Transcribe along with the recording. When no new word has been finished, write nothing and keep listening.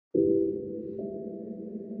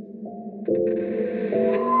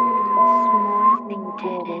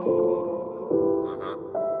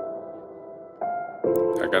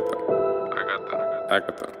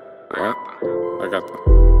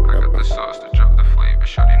got the sauce to drop the flavor.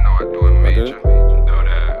 Shawty know I do it major. Know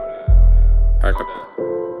that. I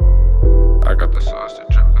got the sauce to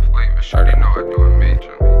drop the flavor. Shawty know I do it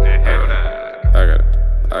major. Know that.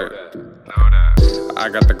 I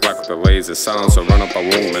got the Glock with the laser, silence will run up, I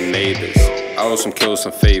won't my neighbors. I owe some kills,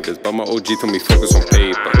 some favors, but my OG told me focus on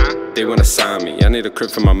paper. They wanna sign me, I need a crib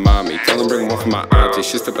for my mommy. Tell them bring one for my auntie,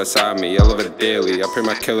 she still beside me. I love her daily, I pray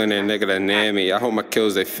my killing and nigga that near me. I hope my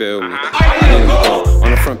kills, they feel me. I need them go on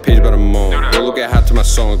the front page by the moon. We'll get hot to my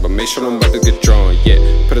songs, but make sure them about to get drawn, yeah.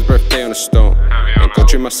 Put his birthday on a stone, and go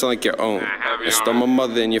treat my son like your own. And stole my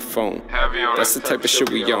mother in your phone, that's the type of shit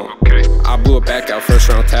we own. I blew it back out, first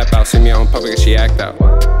round tap out. See me out in public and she act out.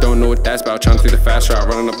 Don't know what that's about, trying to do the fast route.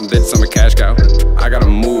 Running up them digits, I'm a cash cow. I gotta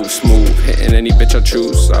move smooth, hitting any bitch I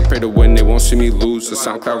choose. I pray to win, they won't see me lose. The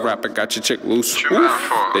SoundCloud rapper got your chick loose.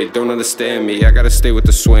 Oof. They don't understand me, I gotta stay with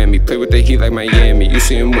the swammy. Play with the heat like Miami, you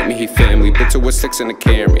see him with me, he family. Bitter with sticks in the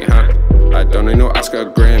Camry, huh? I don't need no Oscar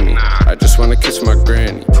or Grammy, I just wanna kiss my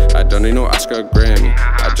granny. I don't need no Oscar or Grammy,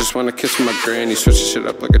 I just wanna kiss my granny. Switch the shit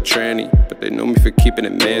up like a tranny, but they know me for keeping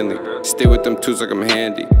it manly. Stay with them twos like I'm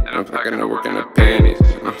handy, I'm packing to work in the panties.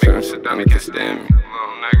 I'm feeling sit down, they can't stand me.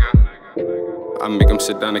 I make them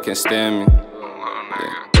sit down, they can't stand me.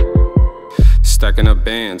 Yeah. Stacking up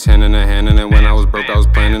bands, hand in hand, and when I was broke, I was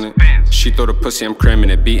planning it. She throw the pussy, I'm cramming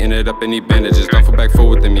it, beating it up, and need bandages. Duffel bag full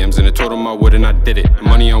with them yams, and I told him I would, and I did it.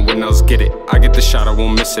 Money on wouldn't else get it. I get the shot, I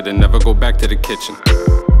won't miss it, and never go back to the kitchen.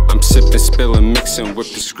 I'm sipping, spilling, mixing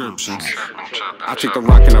with prescriptions. I take the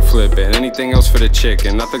rock and I flip it, anything else for the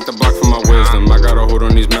chicken. I take the block for my wisdom. I got a hold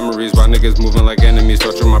on these memories. Why niggas moving like enemies?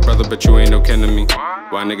 Thought you my brother, but you ain't no kin to me.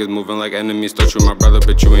 Why niggas moving like enemies? Thought you my brother,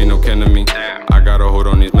 but you ain't no kin to me. I got a hold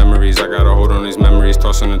on these memories. I got a hold on these memories.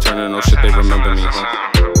 Tossing and turning, no shit, they remember me, huh?